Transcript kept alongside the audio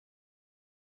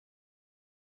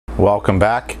Welcome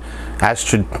back. As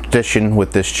tradition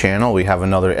with this channel, we have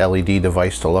another LED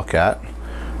device to look at,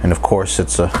 and of course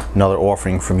it's another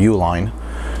offering from ULINE.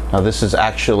 Now this is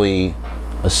actually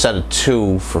a set of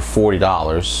two for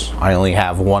 $40. I only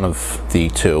have one of the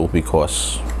two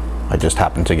because I just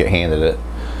happened to get handed it.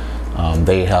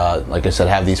 They like I said,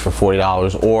 have these for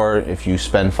 $40, or if you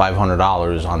spend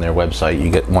 $500 on their website,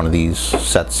 you get one of these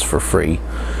sets for free.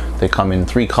 They come in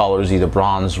 3 colors, either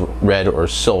bronze, red, or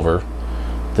silver.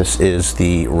 This is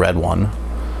the red one.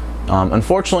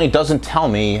 Unfortunately, it doesn't tell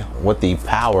me what the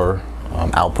power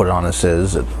output on this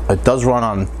is. It does run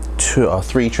on 3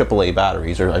 AAA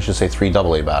batteries, or I should say 3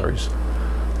 AA batteries.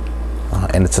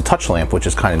 And it's a touch lamp, which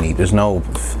is kind of neat. There's no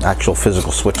actual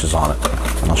physical switches on it,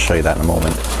 and I'll show you that in a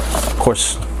moment. Of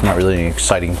course, not really an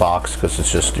exciting box because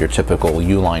it's just your typical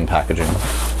ULINE packaging.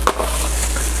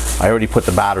 I already put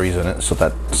the batteries in it, so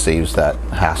that saves that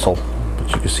hassle.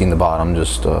 But you can see in the bottom,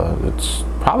 just it's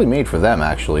probably made for them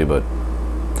actually, but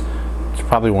it's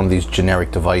probably one of these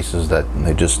generic devices that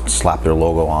they just slap their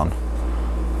logo on,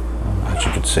 as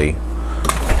you can see.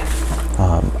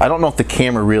 I don't know if the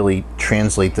camera really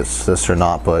translates this or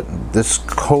not, but this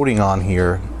coating on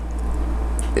here,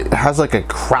 it has like a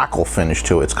crackle finish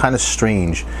to it. It's kind of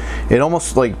strange. It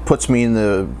almost like puts me in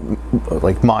the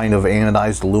mind of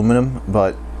anodized aluminum,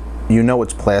 but you know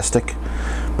it's plastic.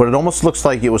 But it almost looks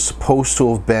like it was supposed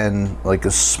to have been like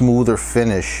a smoother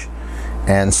finish,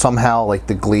 and somehow like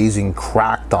the glazing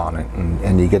cracked on it,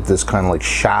 and you get this kind of like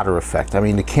shatter effect. I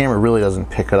mean, the camera really doesn't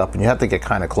pick it up, and you have to get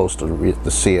kind of close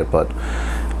to see it, but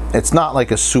it's not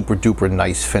like a super duper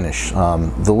nice finish.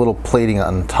 The little plating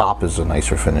on top is a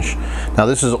nicer finish. Now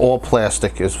this is all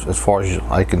plastic as far as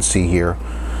I can see here.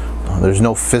 There's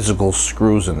no physical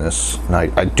screws in this, and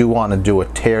I do want to do a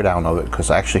teardown of it because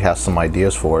I actually have some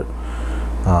ideas for it.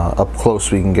 Up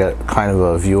close we can get kind of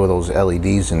a view of those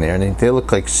LEDs in there, and they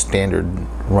look like standard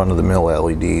run-of-the-mill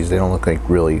LEDs. They don't look like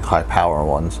really high power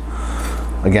ones.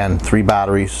 Again, 3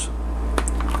 batteries,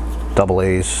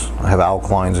 AA's. I have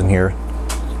alkalines in here.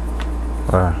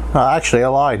 Actually I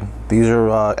lied. These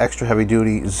are extra heavy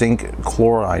duty zinc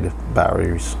chloride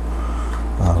batteries.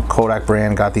 Kodak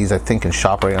brand, got these I think in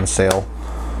ShopRite on sale.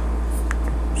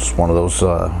 Just one of those,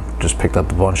 just picked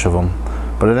up a bunch of them.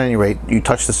 But at any rate, you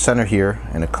touch the center here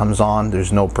and it comes on.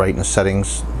 There's no brightness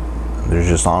settings. There's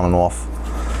just on and off.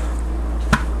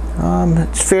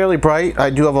 It's fairly bright. I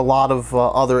do have a lot of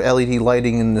other LED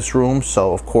lighting in this room,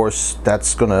 so of course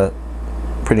that's gonna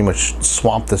pretty much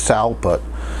swamp this out. But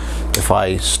if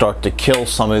I start to kill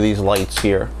some of these lights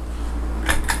here,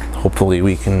 hopefully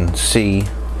we can see.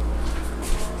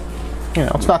 You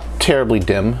know, it's not terribly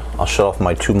dim. I'll shut off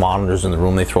my 2 monitors in the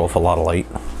room. They throw off a lot of light,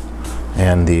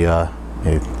 and the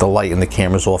light in the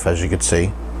camera's off, as you can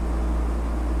see,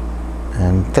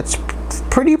 and that's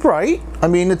pretty bright. I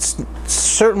mean, it's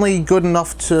certainly good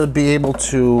enough to be able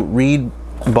to read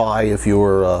by if you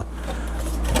were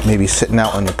maybe sitting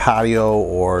out on the patio,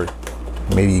 or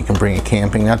maybe you can bring it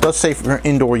camping. Now it does say for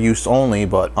indoor use only,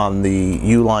 but on the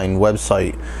ULINE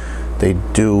website they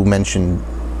do mention,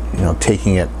 you know,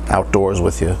 taking it outdoors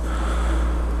with you.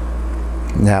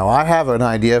 Now I have an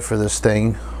idea for this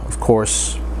thing. Of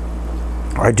course,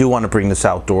 I do want to bring this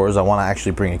outdoors. I want to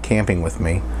actually bring it camping with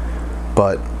me,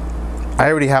 but I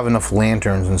already have enough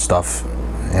lanterns and stuff,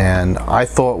 and I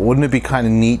thought, wouldn't it be kind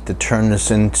of neat to turn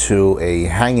this into a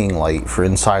hanging light for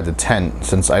inside the tent,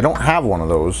 since I don't have one of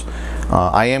those.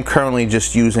 I am currently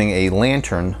just using a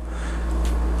lantern,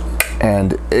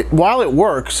 and while it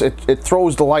works, it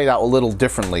throws the light out a little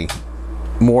differently,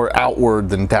 more outward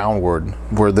than downward,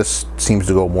 where this seems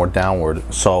to go more downward.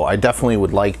 So I definitely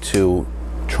would like to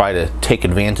try to take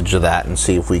advantage of that and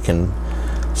see if we can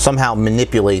somehow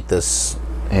manipulate this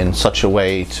in such a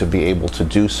way to be able to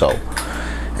do so.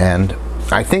 And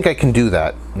I think I can do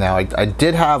that. Now I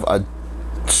did have a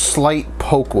slight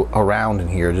poke around in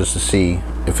here just to see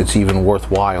if it's even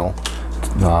worthwhile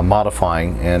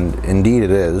modifying, and indeed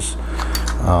it is.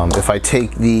 If I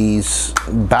take these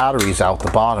batteries out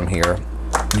the bottom here,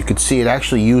 you can see it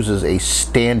actually uses a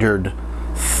standard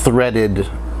threaded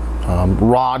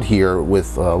rod here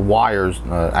with wires,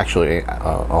 actually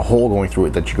a hole going through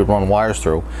it that you could run wires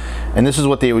through, and this is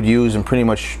what they would use in pretty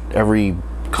much every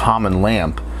common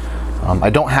lamp. I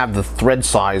don't have the thread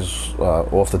size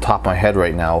off the top of my head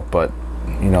right now, but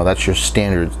you know, that's your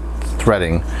standard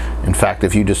threading. In fact,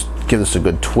 if you just give this a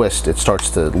good twist, it starts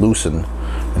to loosen.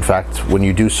 In fact, when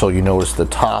you do so, you notice the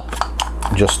top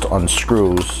just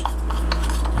unscrews,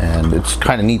 and it's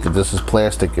kind of neat that this is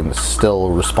plastic and it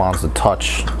still responds to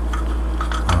touch.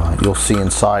 You'll see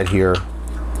inside here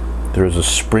there's a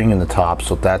spring in the top,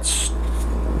 so that's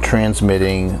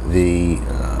transmitting the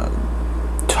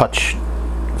touch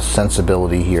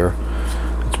sensibility here.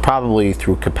 It's probably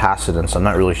through capacitance. I'm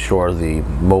not really sure the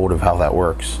mode of how that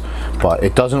works, but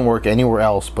it doesn't work anywhere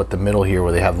else but the middle here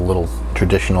where they have the little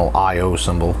traditional IO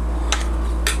symbol.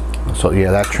 So yeah,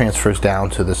 that transfers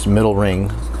down to this middle ring.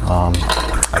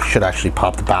 I should actually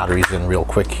pop the batteries in real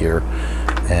quick here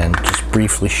and just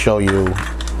briefly show you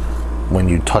when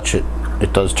you touch it,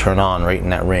 it does turn on right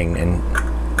in that ring. And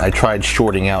I tried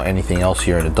shorting out anything else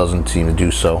here and it doesn't seem to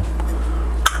do so.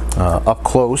 Up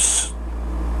close,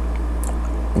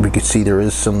 we can see there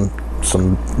is some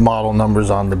model numbers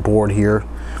on the board here.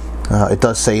 It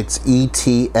does say it's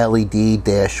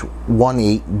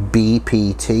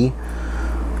ETLED-18BPT.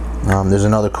 There's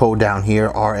another code down here,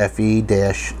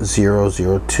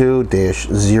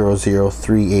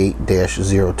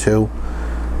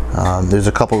 RFE-002-0038-02. There's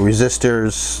a couple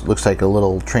resistors, looks like a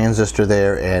little transistor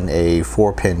there, and a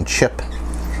 4-pin chip.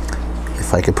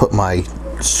 If I could put my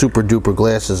super duper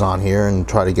glasses on here and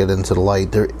try to get into the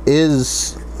light, there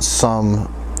is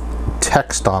some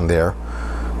text on there.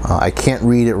 I can't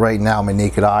read it right now, my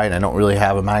naked eye, and I don't really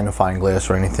have a magnifying glass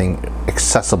or anything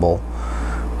accessible.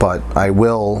 But I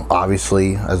will,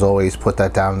 obviously, as always, put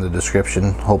that down in the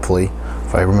description, hopefully,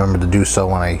 if I remember to do so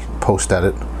when I post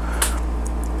edit.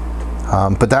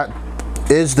 But that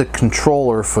is the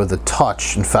controller for the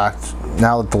touch. In fact,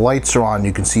 now that the lights are on,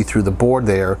 you can see through the board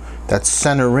there, that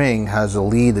center ring has a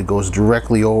lead that goes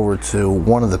directly over to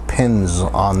one of the pins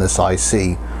on this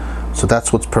IC. So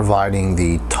that's what's providing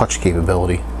the touch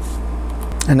capability.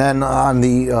 And then on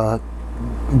the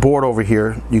board over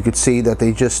here, you could see that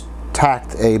they just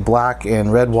tacked a black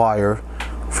and red wire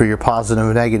for your positive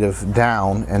and negative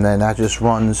down, and then that just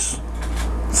runs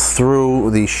through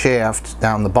the shaft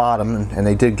down the bottom, and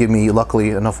they did give me luckily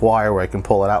enough wire where I can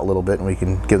pull it out a little bit and we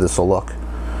can give this a look.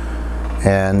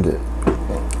 And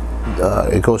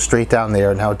it goes straight down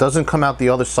there. Now it doesn't come out the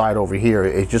other side over here,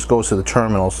 it just goes to the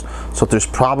terminals. So there's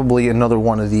probably another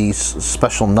one of these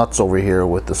special nuts over here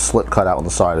with the slit cut out on the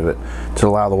side of it to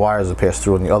allow the wires to pass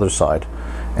through on the other side,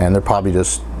 and they're probably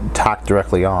just tacked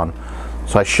directly on.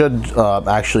 So I should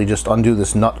actually just undo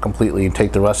this nut completely and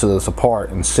take the rest of this apart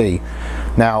and see.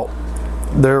 Now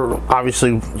they're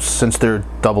obviously, since they're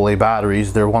AA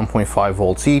batteries, they're 1.5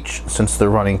 volts each. Since they're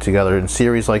running together in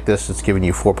series like this, it's giving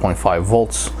you 4.5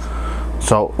 volts.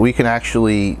 So we can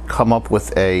actually come up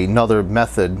with another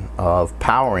method of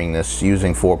powering this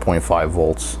using 4.5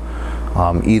 volts.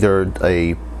 Either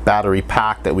a battery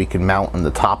pack that we can mount on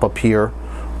the top up here,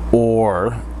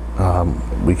 or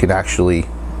we can actually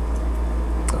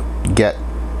get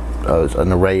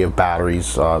an array of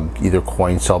batteries, either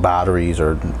coin cell batteries,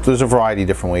 or there's a variety of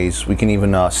different ways. We can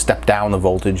even step down the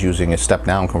voltage using a step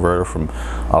down converter from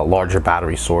a larger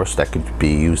battery source that could be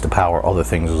used to power other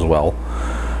things as well.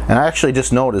 And I actually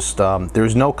just noticed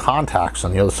there's no contacts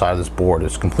on the other side of this board.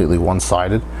 It's completely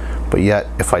one-sided, but yet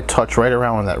if I touch right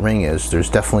around where that ring is, there's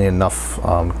definitely enough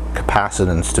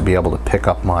capacitance to be able to pick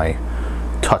up my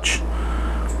touch.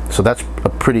 So that's a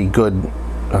pretty good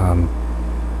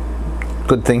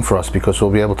good thing for us, because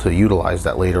we'll be able to utilize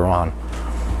that later on.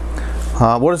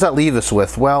 What does that leave us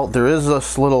with? Well, there is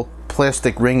this little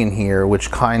plastic ring in here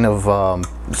which kind of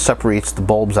separates the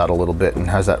bulbs out a little bit and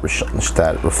has that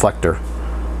reflector.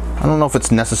 I don't know if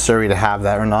it's necessary to have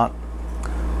that or not.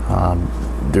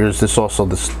 There's this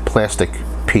plastic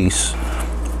piece.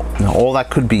 Now, all that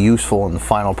could be useful in the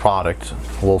final product.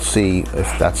 We'll see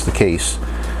if that's the case.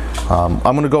 I'm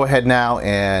going to go ahead now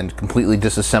and completely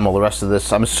disassemble the rest of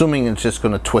this. I'm assuming it's just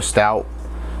going to twist out.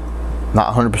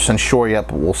 Not 100% sure yet,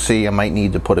 but we'll see. I might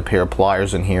need to put a pair of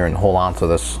pliers in here and hold on to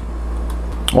this.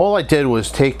 All I did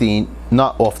was take the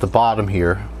nut off the bottom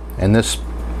here, and this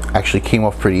actually came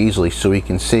off pretty easily, so we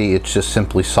can see it's just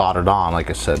simply soldered on, like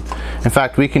I said. In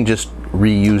fact, we can just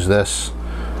reuse this.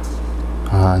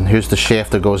 And here's the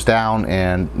shaft that goes down,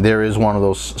 and there is one of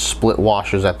those split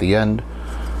washers at the end,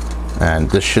 and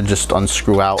this should just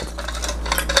unscrew out.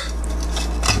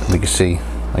 We can see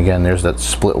again, there's that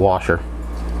split washer.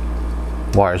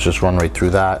 Wires just run right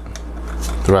through that.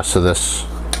 The rest of this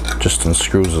just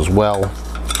unscrews as well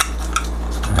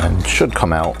and should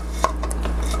come out.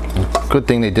 Good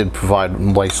thing they did provide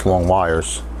nice long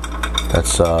wires.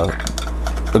 That's a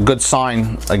good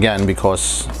sign, again,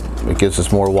 because it gives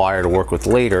us more wire to work with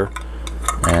later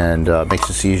and makes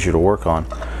this easier to work on.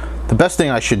 The best thing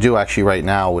I should do actually right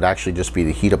now would actually just be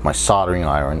to heat up my soldering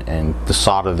iron and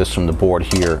desolder this from the board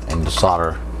here and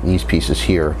desolder these pieces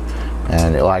here,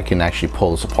 and I can actually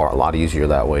pull this apart a lot easier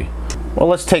that way. Well,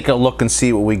 let's take a look and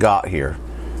see what we got here.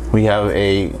 We have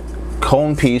a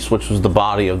cone piece, which was the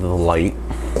body of the light,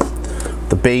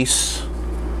 the base,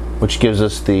 which gives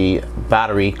us the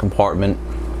battery compartment,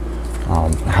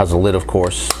 It has a lid, of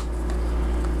course.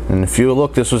 And if you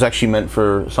look, this was actually meant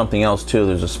for something else too.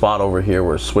 There's a spot over here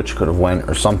where a switch could have went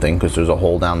or something, because there's a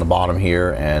hole down the bottom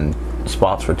here and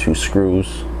spots for 2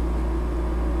 screws.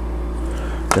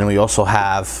 Then we also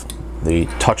have the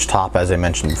touch top, as I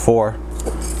mentioned before.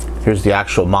 Here's the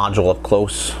actual module up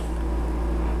close.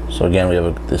 So again, we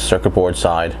have the circuit board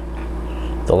side,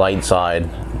 the light side,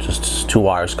 just 2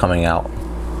 wires coming out.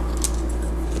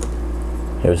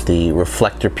 Here's the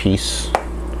reflector piece.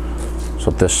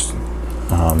 So this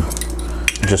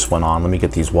just went on. Let me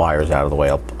get these wires out of the way.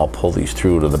 I'll pull these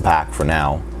through to the back for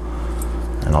now,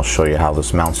 and I'll show you how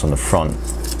this mounts on the front.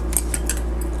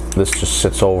 This just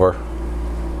sits over,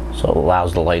 so it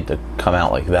allows the light to come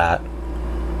out like that.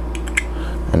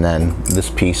 And then this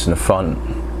piece in the front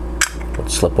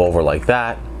would slip over like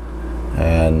that,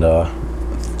 and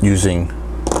using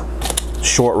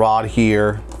short rod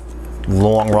here,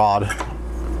 long rod,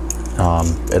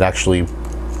 it actually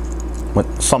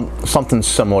went something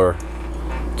similar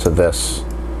to this,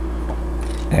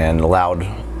 and allowed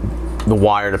the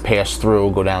wire to pass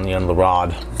through, go down the end of the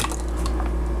rod.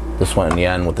 This went in the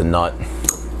end with the nut.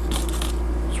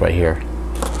 It's right here.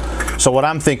 So what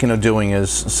I'm thinking of doing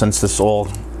is, since this all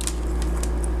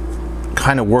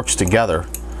kind of works together,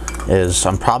 is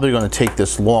I'm probably going to take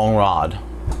this long rod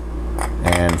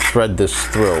and thread this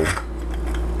through.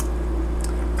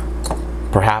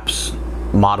 Perhaps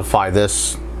modify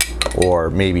this, or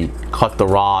maybe cut the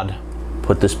rod,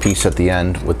 put this piece at the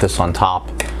end with this on top.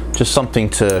 Just something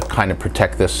to kind of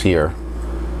protect this here.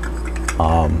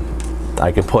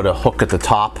 I could put a hook at the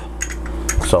top,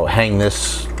 so hang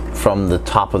this from the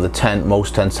top of the tent.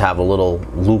 Most tents have a little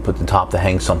loop at the top to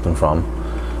hang something from.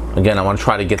 Again, I want to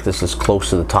try to get this as close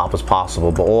to the top as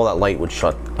possible, but all that light would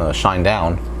shine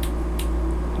down.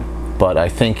 But I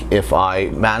think if I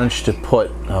manage to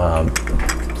put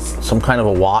some kind of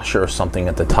a washer or something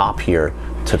at the top here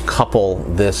to couple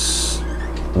this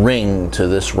ring to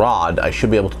this rod, I should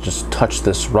be able to just touch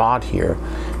this rod here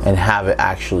and have it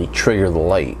actually trigger the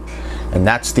light. And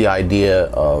that's the idea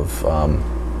of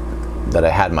that I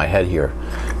had in my head here.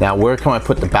 Now, where can I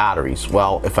put the batteries?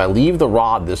 Well, if I leave the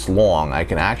rod this long, I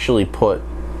can actually put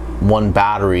one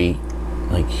battery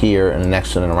like here and the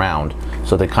next one around,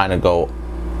 so they kind of go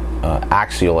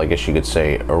axial, I guess you could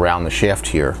say, around the shaft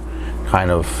here,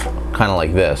 kind of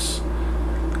like this.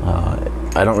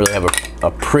 I don't really have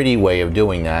a pretty way of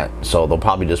doing that, so they'll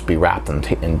probably just be wrapped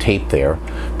in tape there,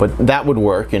 but that would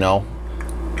work, you know.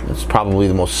 It's probably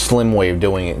the most slim way of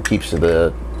doing it. It keeps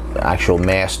the actual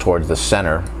mass towards the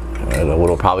center. It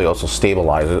will probably also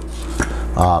stabilize it.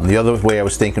 The other way I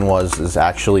was thinking is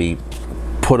actually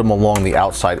put them along the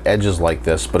outside edges like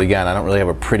this, but again, I don't really have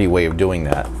a pretty way of doing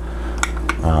that.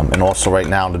 And also right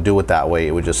now, to do it that way,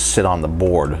 it would just sit on the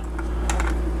board.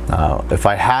 If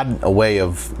I had a way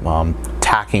of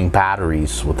tacking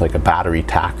batteries with like a battery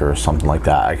tacker or something like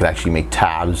that, I could actually make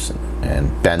tabs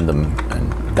and bend them,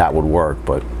 and that would work,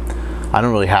 but I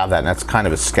don't really have that, and that's kind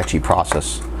of a sketchy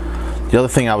process. The other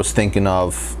thing I was thinking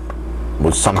of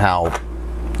was somehow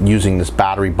using this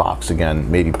battery box again,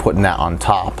 maybe putting that on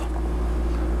top,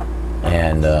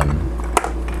 and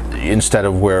instead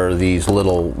of where these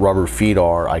little rubber feet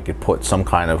are, I could put some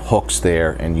kind of hooks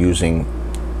there, and using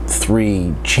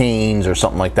 3 chains or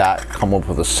something like that, come up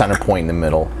with a center point in the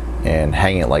middle and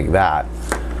hang it like that.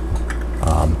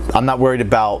 I'm not worried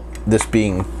about this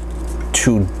being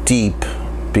too deep,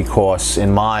 because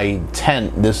in my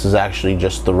tent this is actually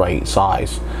just the right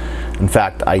size. In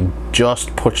fact, I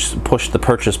just pushed the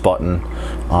purchase button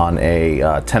on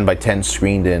a 10 by 10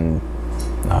 screened in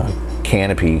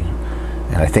canopy,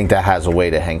 and I think that has a way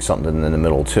to hang something in the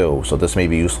middle too, so this may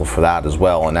be useful for that as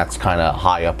well, and that's kind of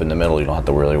high up in the middle. You don't have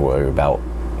to really worry about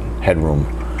headroom.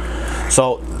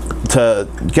 So to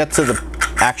get to the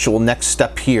actual next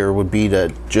step here would be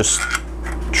to just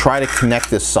try to connect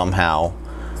this somehow.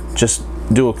 Just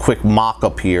do a quick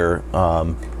mock-up here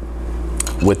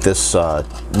with this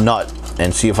nut,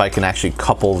 and see if I can actually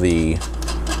couple the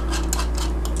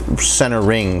center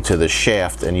ring to the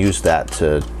shaft and use that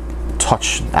to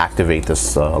activate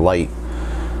this light.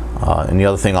 And the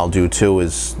other thing I'll do too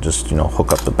is just, you know,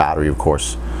 hook up the battery, of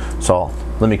course. So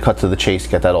let me cut to the chase,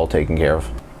 get that all taken care of.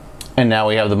 And now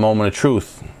we have the moment of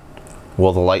truth.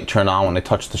 Will the light turn on when I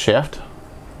touch the shaft?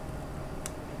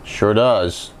 Sure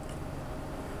does.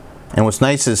 And what's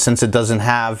nice is, since it doesn't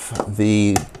have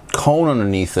the cone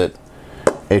underneath it,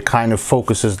 it kind of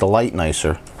focuses the light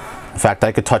nicer. In fact,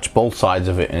 I could touch both sides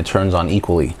of it and it turns on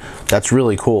equally. That's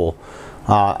really cool.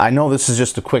 I know this is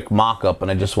just a quick mock-up,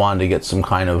 and I just wanted to get some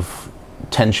kind of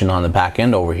tension on the back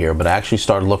end over here, but I actually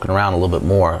started looking around a little bit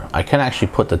more. I can actually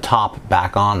put the top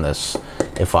back on this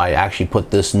if I actually put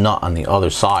this nut on the other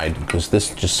side, because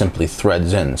this just simply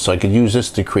threads in. So I could use this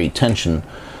to create tension.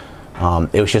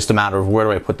 It was just a matter of where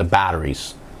do I put the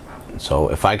batteries. So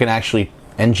if I can actually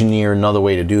engineer another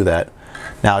way to do that.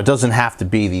 Now it doesn't have to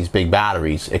be these big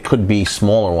batteries. It could be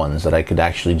smaller ones that I could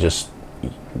actually just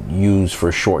use for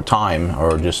a short time,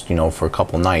 or just, you know, for a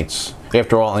couple nights.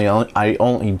 After all, you know, I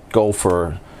only go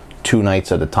for 2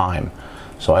 nights at a time,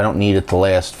 so I don't need it to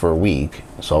last for a week.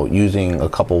 So using a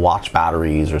couple watch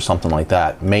batteries or something like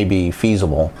that may be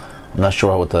feasible. I'm not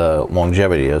sure what the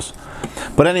longevity is,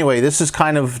 but anyway, this is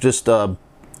kind of just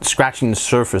scratching the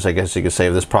surface, I guess you could say,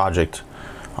 of this project.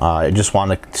 I just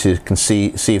wanted to see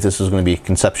if this is going to be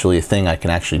conceptually a thing I can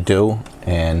actually do,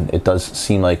 and it does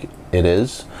seem like it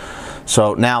is.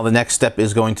 So now the next step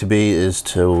is going to be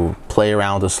to play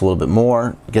around with this a little bit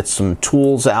more, get some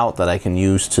tools out that I can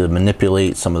use to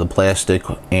manipulate some of the plastic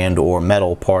and or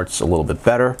metal parts a little bit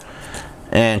better,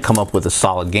 and come up with a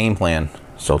solid game plan.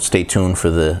 So stay tuned for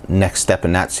the next step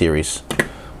in that series.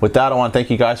 With that, I want to thank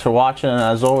you guys for watching, and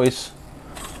as always,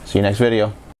 see you next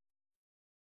video.